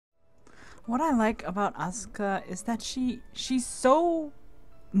What I like about Asuka is that she's so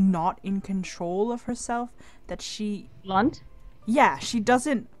not in control of herself that she... Blunt? Yeah, she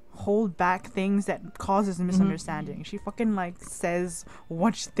doesn't hold back things that causes a misunderstanding. She fucking like says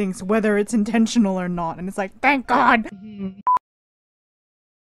what she thinks, whether it's intentional or not, and it's like, thank God!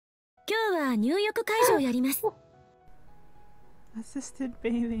 Assisted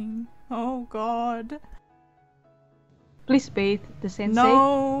bathing. Oh God. Please bathe the sensei.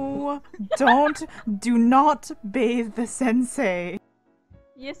 No! Do not bathe the sensei.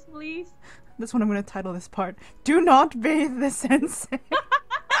 Yes, please. That's what I'm gonna title this part. Do not bathe the sensei.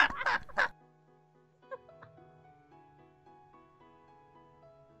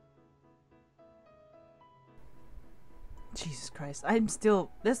 Jesus Christ. I'm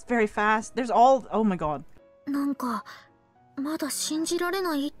still... That's very fast. There's all... Oh my God. Me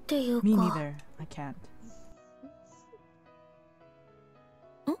neither. I can't.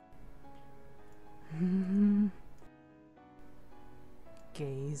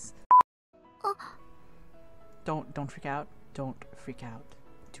 Gaze. Don't freak out. Don't freak out.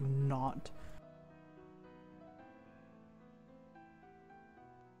 Do not.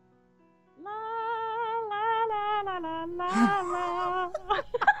 La la la la la la.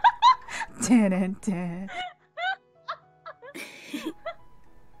 Dun, dun.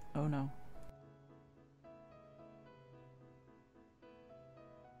 Oh no.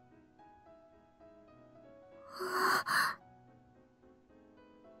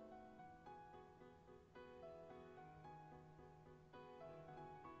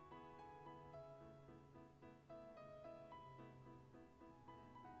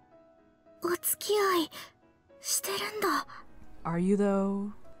 Are you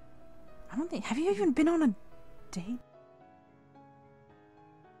though? I don't think. Have you even been on a date?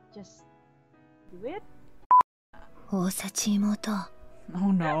 Just do it. Oh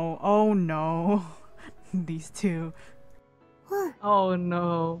no. Oh no. These two. Oh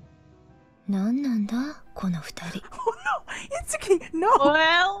no. Oh no. It's okay. No.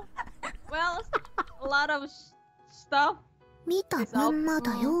 Well, a lot of stuff. Is out.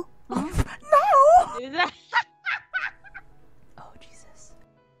 No. Is that- Oh Jesus.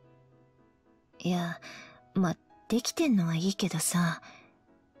 いや、ま、できてんのはいいけどさ、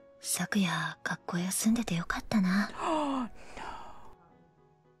昨夜学校休んでてよかったな。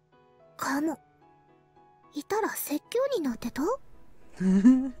かも。いたら説教になってた？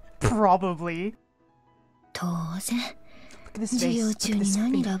 Probably. 当然。授業中に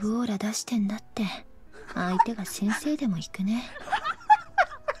何ラブオーラ出してんだって。相手が先生でも行くね。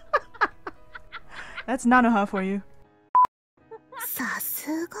That's Nanoha for you. さ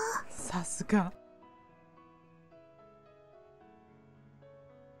すが。さすが。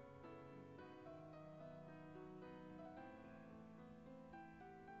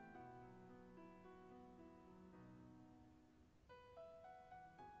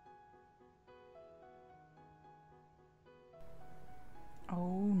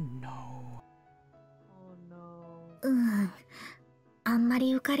Oh no. Oh no. あんま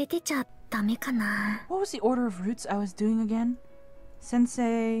り浮かれてちゃダメかな。What was the order of roots I was doing again?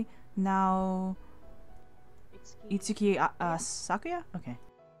 Sensei, now... Itsuki, Sakuya? Okay.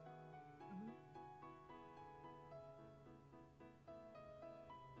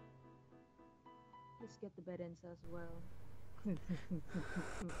 Let's get the bed ends as well.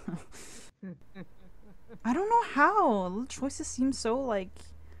 I don't know how. The choices seem so, like,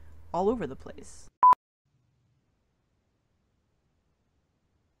 all over the place.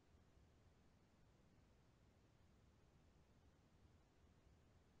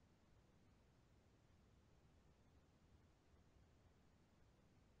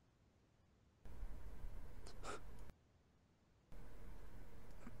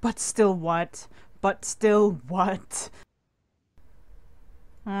 But still what? But still what?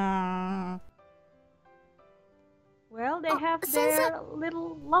 Well, they have their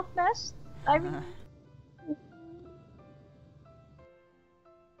little love nest. I mean...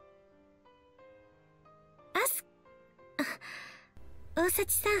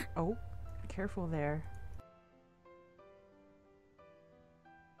 Oh, careful there.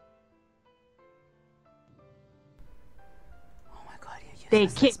 Oh my God, you They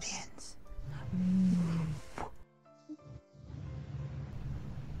useless kiss. lesbians.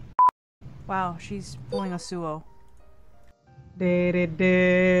 Wow, she's pulling a suo.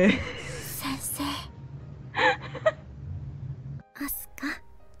 Sensei. Asuka.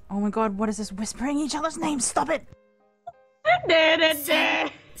 Oh my God, what is this? Whispering each other's names. Stop it!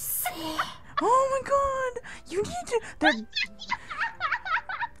 Oh my God, you need to.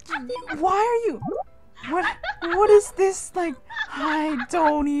 Why are you? What is this like? I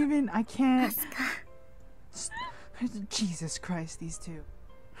don't even. I can't. スカ Jesus Christ, these two.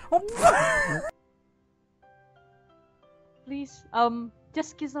 Oh. Please,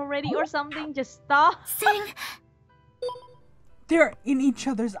 just kiss already or something. Just stop. セン They're in each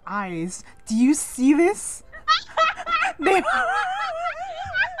other's eyes. Do you see this? They.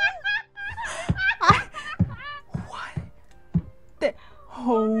 What?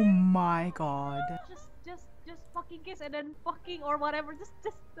 Oh my god. Just fucking kiss and then fucking or whatever. Just.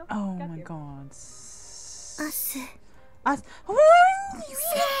 Oh God my damn. god. アス Us.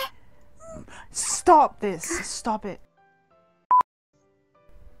 Stop this. Stop it.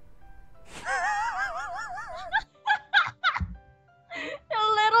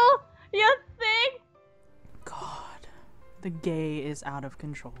 You think? God. The gay is out of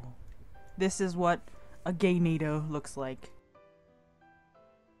control. This is what a gay NATO looks like.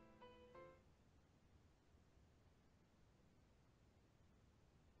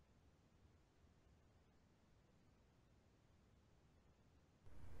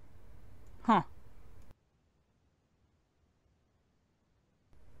 Huh.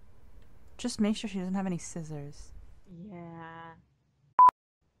 Just make sure she doesn't have any scissors. Yeah.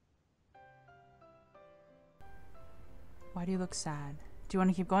 Why do you look sad? Do you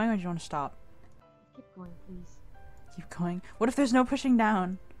want to keep going or do you want to stop? Keep going, please. Keep going. What if there's no pushing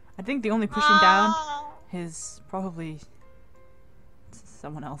down? I think the only pushing down Ah! is probably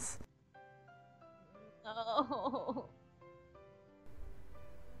someone else. No.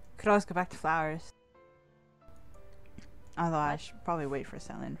 Could always go back to flowers. Although I should probably wait for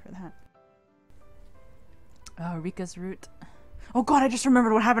Selin for that. Oh, Rika's root. Oh god, I just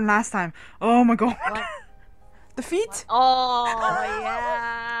remembered what happened last time. Oh my god. What? The feet? Oh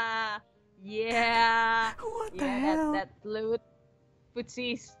yeah. Yeah. What the Yeah, hell? that flute.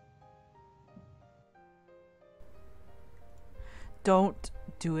 Footsies. Don't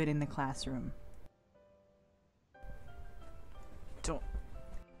do it in the classroom. Don't.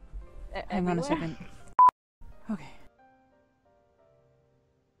 Hang on a second. Okay.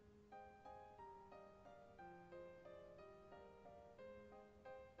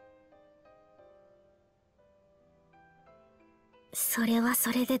「それは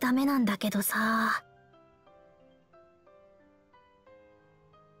それでダメなんだけどさ」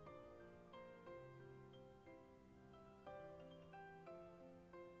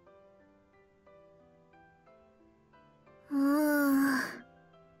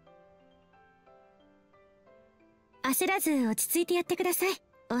焦らず落ち着いてやってください、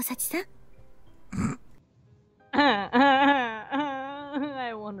大幸さん。I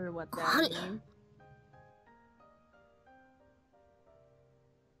wonder what that means.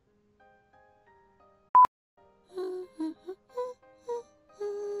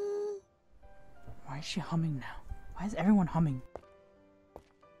 Why is she humming now? Why is everyone humming?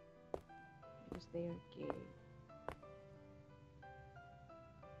 Because they are gay.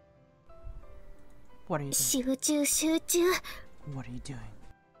 What are you doing? 集中集中。 What are you doing?「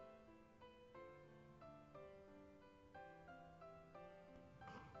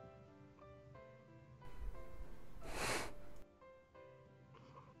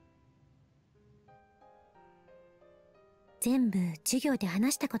全部授業で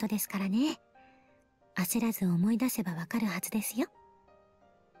話したことですからね。焦らず思い出せばわかるはずですよ。」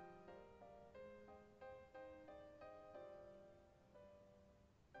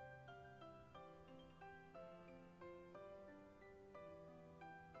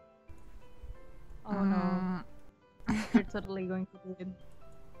Oh no. You're totally going to do it.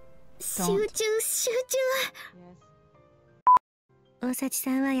 集中集中。 Yes. 大幸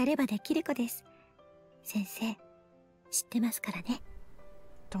さんはやればできる子です。先生、知ってますからね。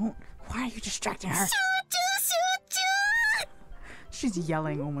 Don't. Why are you distracting her? 集中集 She's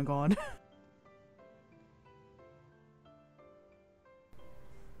yelling. Oh my god.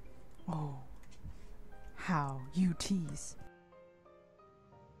 Oh. How you tease.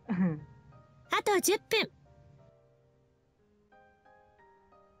 中。あと10分。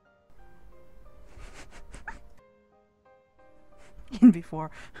 In before.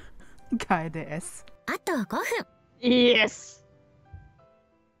 Kaede S. あと5分。 Yes.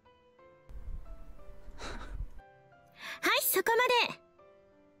 はい、そこまで。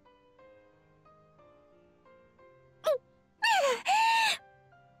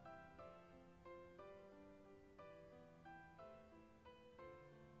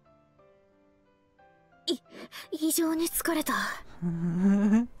異常に疲れた。は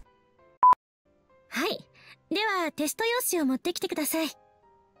い。では、テスト用紙を持ってきてください。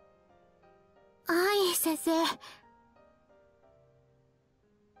はい、先生。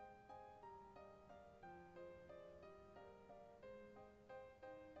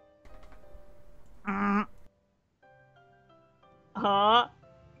Huh?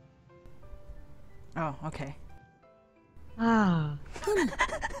 Oh, okay. Ah.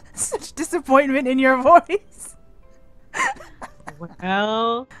 Such disappointment in your voice.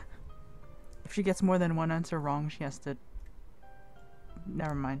 Well. If she gets more than one answer wrong, she has to...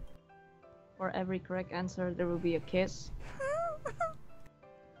 Never mind. For every correct answer, there will be a kiss.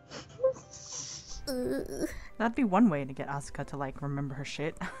 That'd be one way to get Asuka to, like, remember her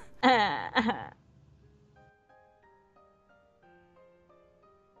shit.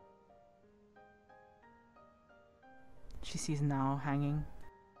 She sees Nao hanging.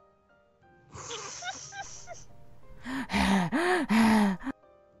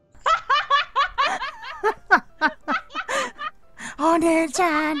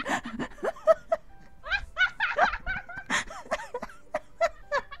 One-chan!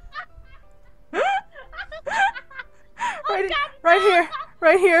 Right here,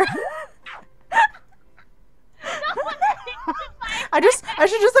 right here. I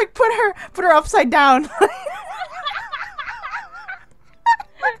should just like put her upside down.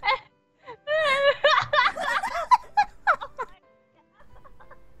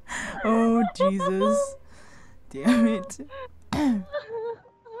 Oh Jesus! Damn it! Oh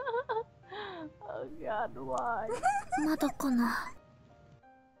God, why? まだかな。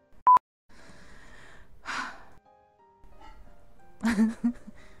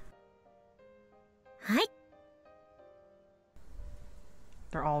はい、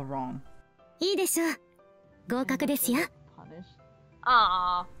 They're all wrong. いいでしょう。合格ですよ。 Punished.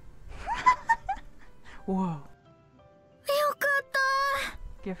 Ah. Whoa! よかった。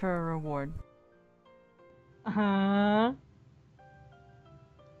 Give her a reward. Huh?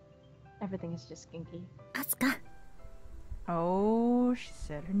 Everything is just kinky. アスカ、 Oh, she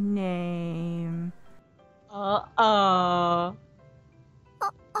said her name. はい。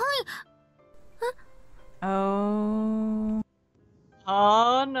 Oh,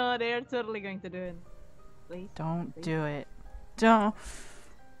 Oh no, they are totally going to do it. Please. don't please. do it. Don't.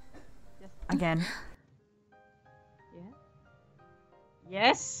 Just Again. yeah.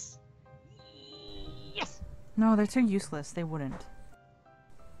 Yes. Yes. No, they're too useless. They wouldn't.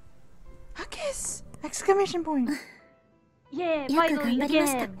 A kiss! Exclamation point! Yeah, よく finally 頑張りま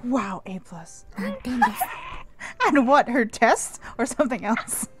した。 again. Wow, A plus. 満点です。 And what? Her test or something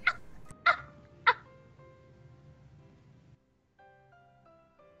else?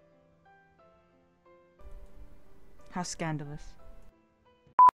 How scandalous.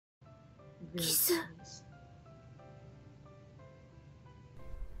 Really Kiss. nice.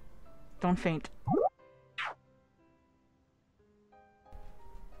 Don't faint.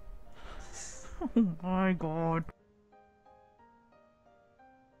 Oh my god.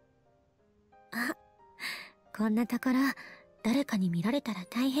 こんなところ、誰かに見られたら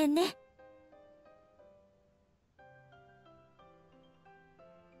大変ね。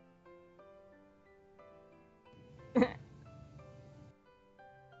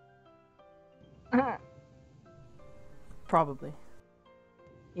 Probably.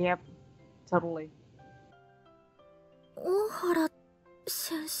 Yep. Totally. 大原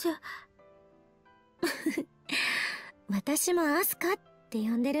先生。私もアスカって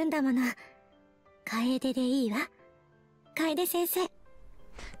呼んでるんだもの。楓でいいわ。楓先生。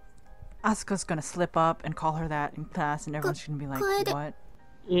 Asuka's gonna slip up and call her that in class, and everyone's gonna be like, Kaede. what?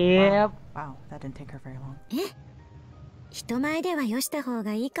 Yep. Wow, that didn't take her very long. え、人前ではよした方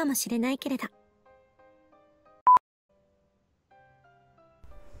がいいかもしれないけれど。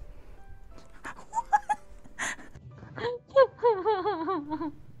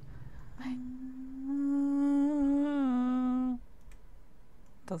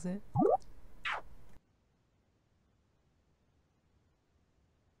 Does it?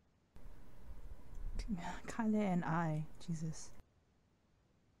 Kale and I. Jesus.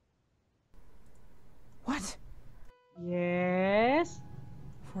 What? Yes.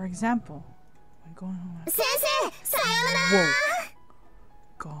 For example. What going on? 先生、さようなら。 Whoa.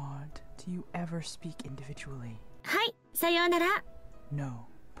 God, do you ever speak individually? はい、さようなら。 No,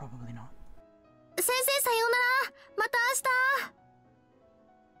 probably not. 先生、さようなら。また明日。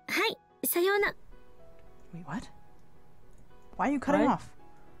はい、さような。 Wait, what? Why are you cutting What? off?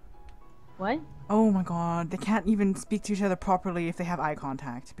 What? Oh my god, they can't even speak to each other properly if they have eye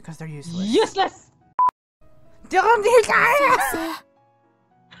contact because they're useless. Useless. Don't be 先生。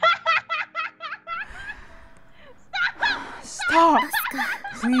 Stop!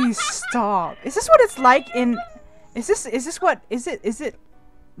 Please stop. Is this what it's like in? Is this what is it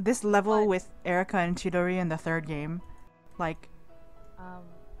this level What? with Erika and Chidori in the third game? Like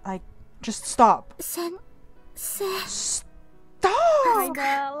just stop. 先生。 Stop!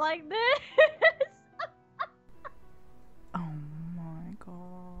 Kinda like this. Oh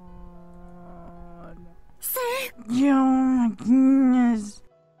Yeah, oh my goodness.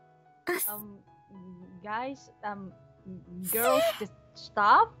 Guys, girls, just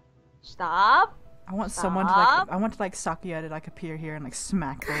stop. Stop. I want someone to like, I want to like Sakuya to like appear here and like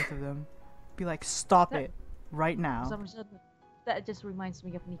smack both of them. Be like, stop it right For now. some reason, that just reminds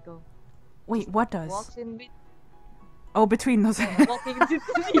me of Nico. Wait, what does? Walks in with Oh, between those. walking into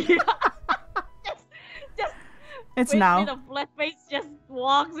just It's with now. a flat face just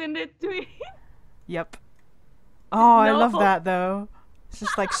walks in the tweet. Yep. Oh, I love No. that though. It's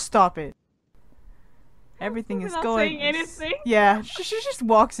just like, stop it. Everything is Without going. saying anything. Yeah, she just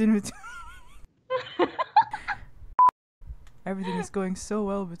walks in between. Everything is going so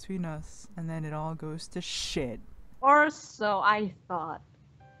well between us, and then it all goes to shit. Or so I thought.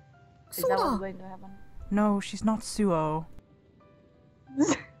 Is that what's そうだ going to happen? No, she's not Suo.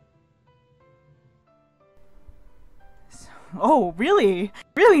 Oh, really?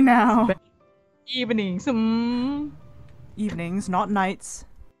 Really now? Evenings. Evenings, not nights.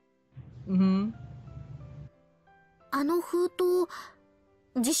 あの封筒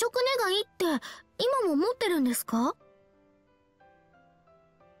辞職願いって今も持ってるんですか？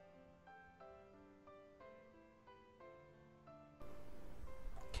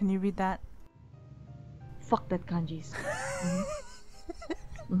 Can you read that? Fuck that kanjis.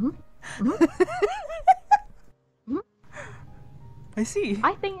 I see.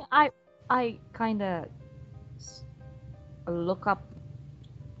 I think I kinda look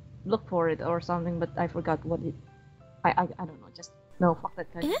for it or something, but I forgot what it. I don't know. Just no. Fuck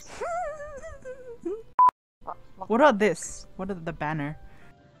that kanjis. Fuck What about this? What are the banner?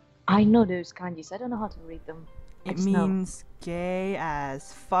 I know those kanjis. I don't know how to read them. I It just know. means gay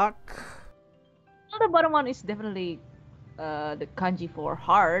as fuck. Well, the bottom one is definitely the kanji for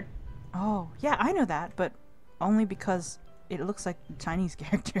heart. Oh, yeah, I know that, but only because it looks like a Chinese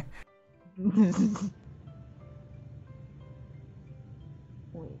character.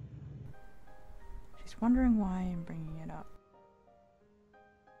 Wait. She's wondering why I'm bringing it up.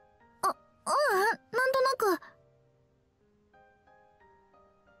 なんとなく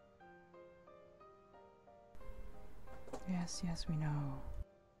Yes, yes, we know.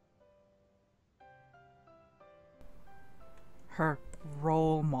 Her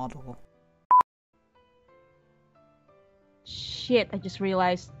role model. Shit! I just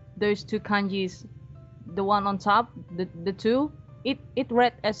realized those two kanjis, the one on top, the two, it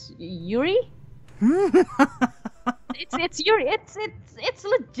read as Yuri. It's Yuri. It's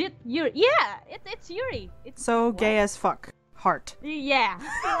legit Yuri. Yeah, it's Yuri. It's So what? gay as fuck. Heart. Yeah.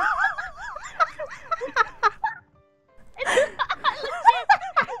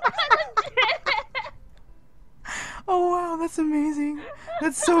 Oh wow, that's amazing.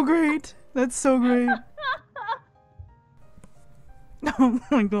 That's so great. That's so great. Oh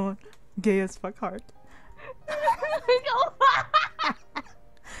my god. Gay as fuck heart.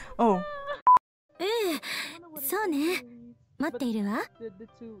 Oh, ええそうね待っているわ The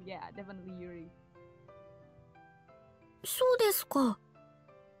two, yeah, definitely Yuri. そうですか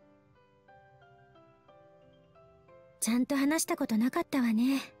ちゃんと話したことなかったわ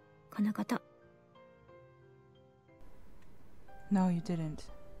ねこのこと no, you didn't.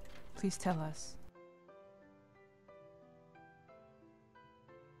 Please tell us.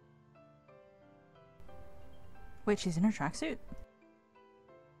 Wait, she's in her tracksuit?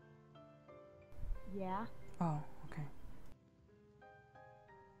 Yeah. Oh, okay.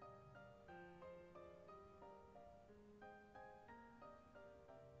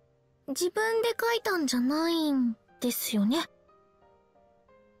 自分で書いたんじゃないんですよね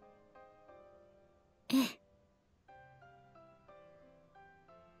ええ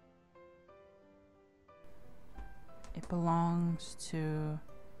It belongs to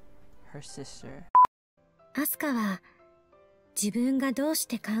her sister. アスカは自分がどうし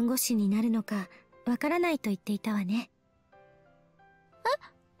て看護師になるのかわからないと言っていたわねえ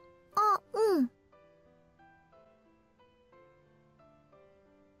あうん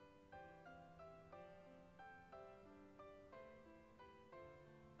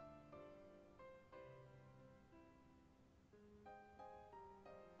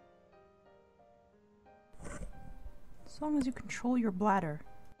As long as you control your bladder.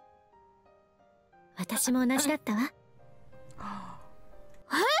 私も同じだったわえ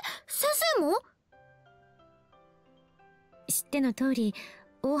先生も知っての通り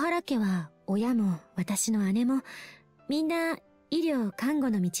大原家は親も私の姉もみんな医療看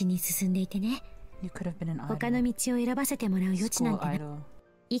護の道に進んでいてね You could have been an idol. 他の道を選ばせてもらう余地なん School てな idol.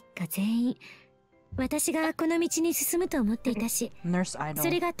 一家全員私がこの道に進むと思っていたし Nurse idol. そ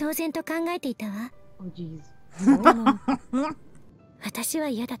れが当然と考えていたわ Oh jeez. でも私は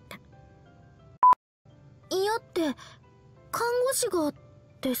嫌だった嫌って看護師が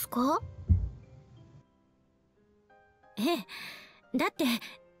ですか？ええ、だって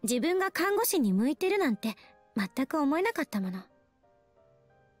自分が看護師に向いてるなんて全く思えなかったもの。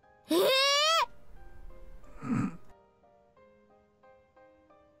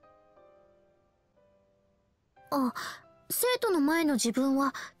あ、生徒の前の自分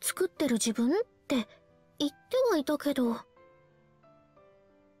は作ってる自分って言ってはいたけど。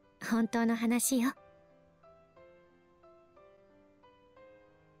本当の話よ。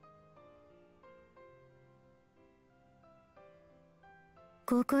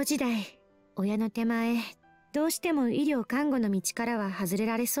高校時代、親の手前、どうしても医療看護の道からは外れ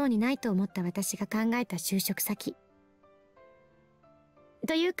られそうにないと思った私が考えた就職先。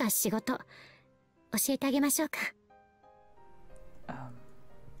というか仕事、教えてあげましょうか。は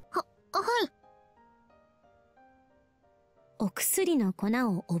い。お薬の粉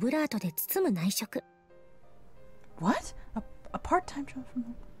をオブラートで包む内職。What? A part-time job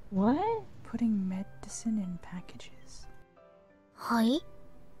from What? putting medicine in packages. はい。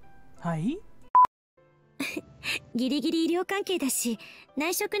はい？ギリギリ医療関係だし、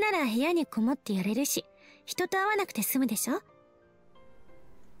内職なら部屋にこもってやれるし、人と会わなくて済むでしょ？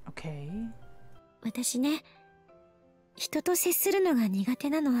 Okay. 私ね、人と接するのが苦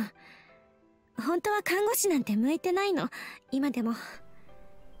手なの。本当は看護師なんて向いてないの。今でも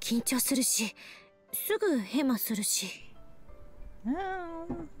緊張するし、すぐヘマするし。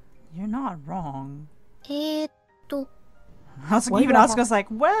You're not wrong. What Even Asuka's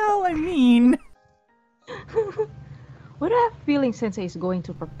like, well, I mean. Why do I have a feeling Sensei is going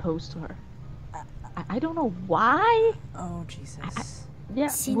to propose to her? I don't know why. Oh, Jesus. Yeah,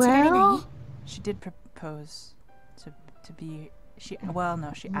 信じられない？ well... She did propose to be... Well,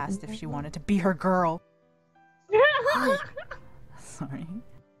 no, she asked if she wanted to be her girl. Sorry.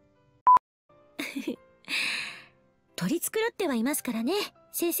 取り繕ってはいますからね、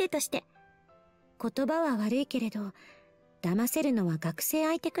先生として。言葉は悪いけれど、騙せるのは学生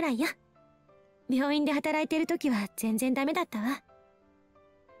相手くらいよ。病院で働いてる時は全然ダメだったわ。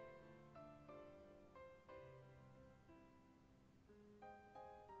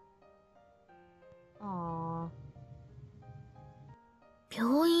Aww.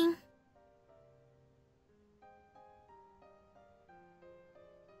 病院。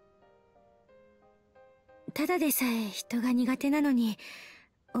ただでさえ人が苦手なのに、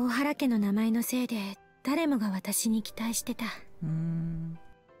大原家の名前のせいで誰もが私に期待してた。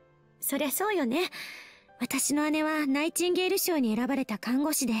そりゃそうよね。私の姉はナイチンゲール賞に選ばれた看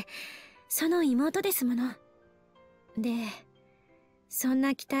護師で、その妹ですもの。で、そん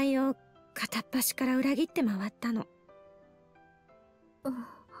な期待を片っ端から裏切って回ったの。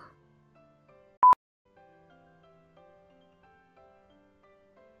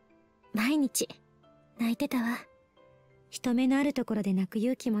毎日泣いてたわ。人目のあるところで泣く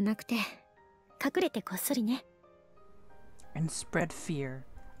勇気もなくて、隠れてこっそりね。And spread fear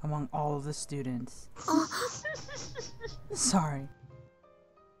among all of the students. Sorry.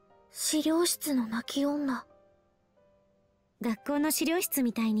 資料室の泣き女。学校の資料室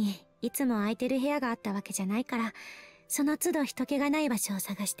みたいにいつも空いてる部屋があったわけじゃないから、その都度人気がない場所を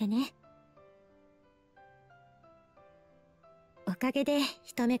探してね。おかげで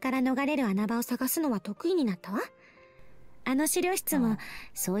人目から逃れる穴場を探すのは得意になったわ。あの資料室も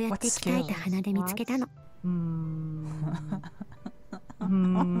そうやって鍛えた鼻で見つけたの。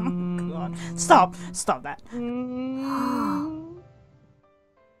God. Stop that.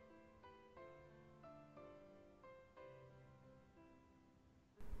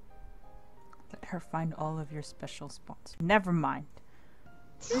 Let her find all of your special spots. Never mind.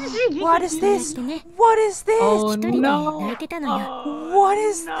 What is this? What is this? Oh 一人でno! 泣いてたのよ。What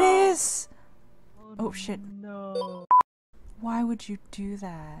is this? Oh shit. No. Why would you do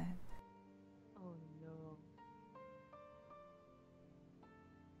that? Oh no.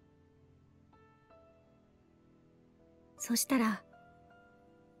 そしたら、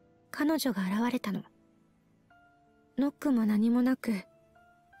彼女が現れたの。ノックも何もなく、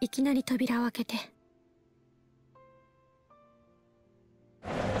いきなり扉を開けて。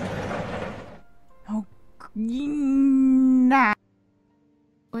Oh, nah.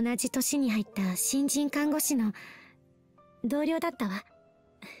 同じ年に入った新人看護師の同僚だったわ。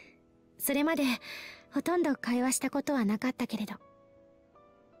それまでほとんど会話したことはなかったけれど、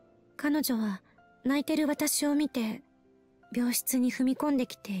彼女は泣いてる私を見て病室に踏み込んで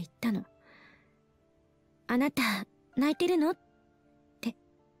きて言ったの。あなた泣いてるのって。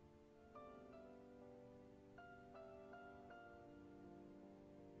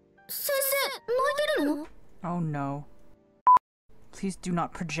先生、泣いてるの？ Oh no. Please do not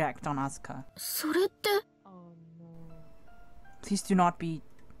project on Asuka. それって。Please do not be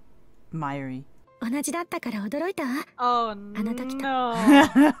Myri. 同じだったから驚いたわ。 Oh あの時と。 no.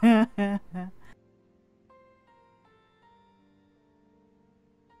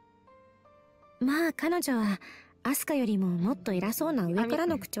 まあ彼女はアスカよりももっと偉そうな上から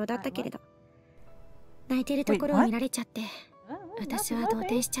の口調だったけれど、泣いてるところを見られちゃって、私は動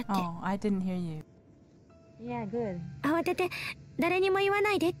転しちゃって、 Oh, I didn't hear you. Yeah, good. 慌てて誰にも言わ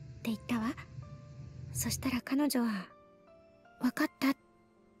ないでって言ったわ。そしたら彼女は分かったっ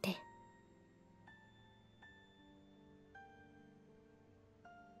て。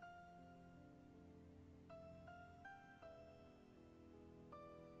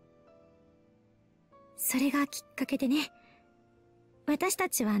それがきっかけでね、私た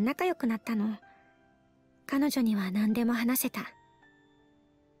ちは仲良くなったの。彼女には何でも話せた。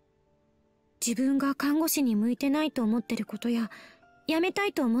自分が看護師に向いてないと思ってることや、辞めた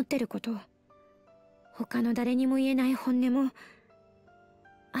いと思ってること、他の誰にも言えない本音も、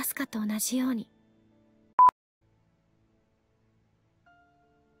アスカと同じように。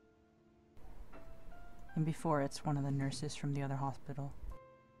And before, it's one of the nurses from the other hospital.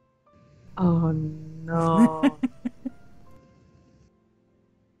 Oh no.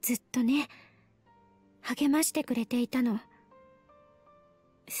 ずっとね、励ましてくれていたの。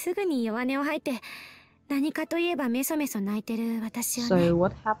すぐに弱音を吐いて、何かといえばメソメソ泣いてる私はね。 So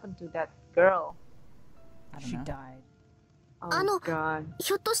what happened to that girl? I don't She know. died. Oh あの、 god.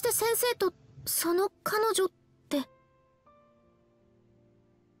 ひょっとして先生とその彼女って。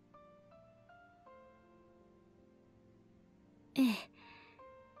ええ、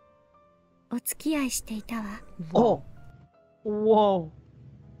お付き合いしていたわ。 Oh. Whoa.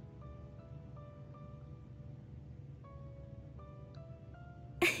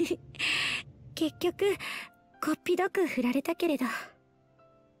 結局こっぴどく振られたけれど。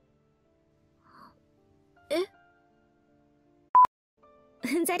え？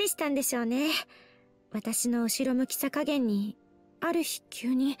うんざりしたんでしょうね。私の後ろ向きさ加減にある日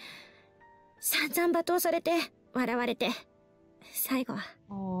急に散々罵倒されて笑われて、最後は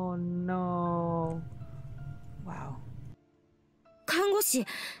Oh no. Wow. 看護師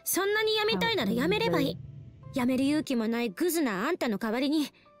そんなに辞めたいなら辞めればいい。辞める勇気もないグズなあんたの代わり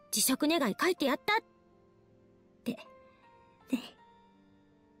に辞職願い書いてやったって。ね。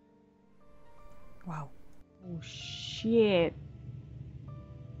 Wow. Oh shit.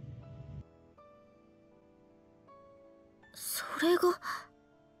 それが。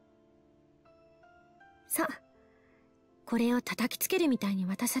さあ、これを叩きつけるみたいに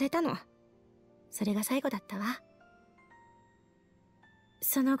渡されたの。それが最後だったわ。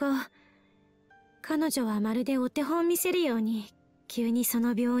その後、彼女はまるでお手本見せるように急にそ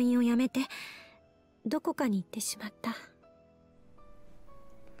の病院を辞めてどこかに行ってしまった。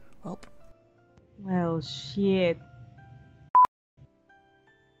 Welp. Well shit.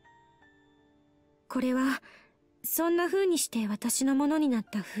 これはそんな風にして私のものになっ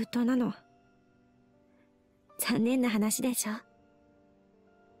た封筒なの。残念な話でしょ。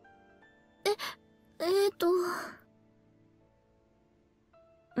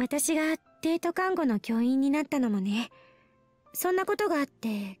私がデート看護の教員になったのもね、そんなことがあっ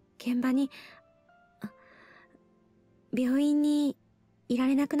て現場に、病院にいら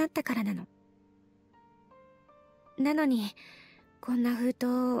れなくなったからなの。なのにこんな封筒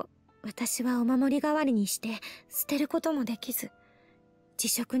を私はお守り代わりにして捨てることもできず、辞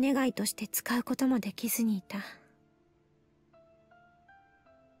職願いとして使うこともできずにいた。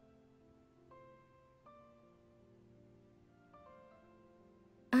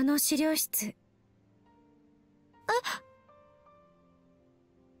あの資料室。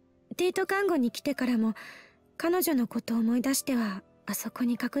デート看護に来てからも彼女のことを思い出してはあそこ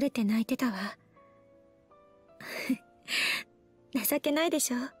に隠れて泣いてたわ。情けないで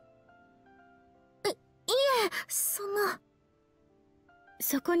しょ。いえ、そんな。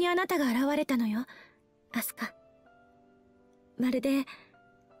そこにあなたが現れたのよ、アスカ。まるで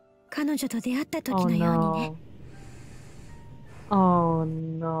彼女と出会った時 Oh のようにね。 no. Oh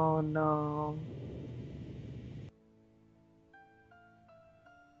no no.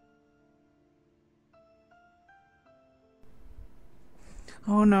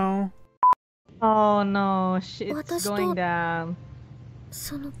 Oh no. Oh no, shit's 私と going down.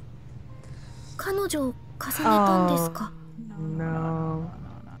 その彼女を重ねたんですか。 No.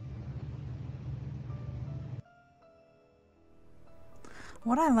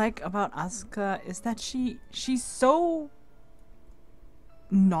 What I like about Asuka is that she's so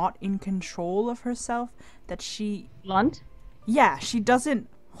not in control of herself that she Blunt? she doesn't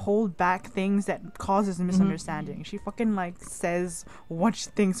hold back things that causes misunderstanding. She fucking like says what she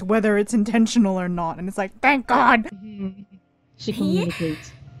thinks, whether it's intentional or not, and it's like, thank God. She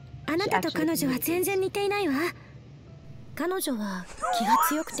communicates. あなたと彼女は全然似ていないわ。彼女は気が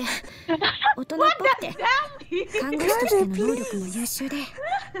強くて大人っぽくて看護師としての能力も優秀で。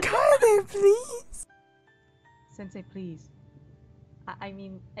Can please? Sensei, please. I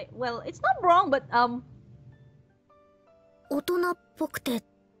mean, well, it's not wrong, but 大人っぽくて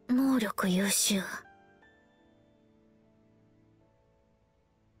能力優秀。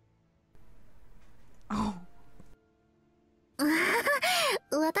Oh.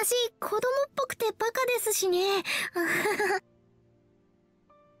 私子供っぽくてバカですしね。違う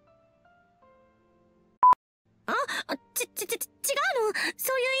の、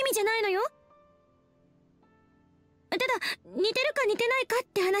そういう意味じゃないのよ。ただ似てるか似てないかっ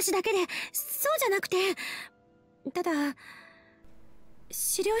て話だけで、そうじゃなくて、ただ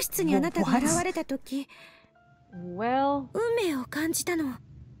資料室にあなたが現れた時、well, 運命を感じたの。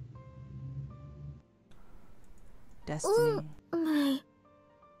Destiny. 運命。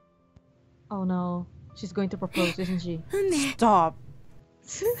 oh no, she's going to propose, isn't she? 運命。 Stop.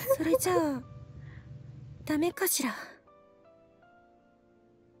 それじゃあダメかしら。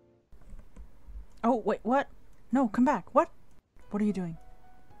 Oh, wait, what? No, come back. What? What are you doing?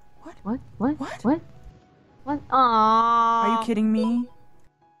 What? What? What? What? What? Aww. Are you kidding me?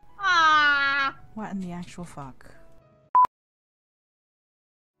 Ah. What in the actual fuck?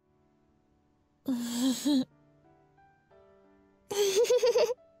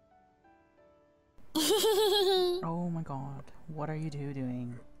 Oh my god. What are you two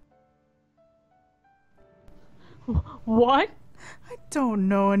doing? What? I don't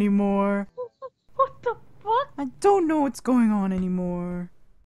know anymore. What the fuck? I don't know what's going on anymore.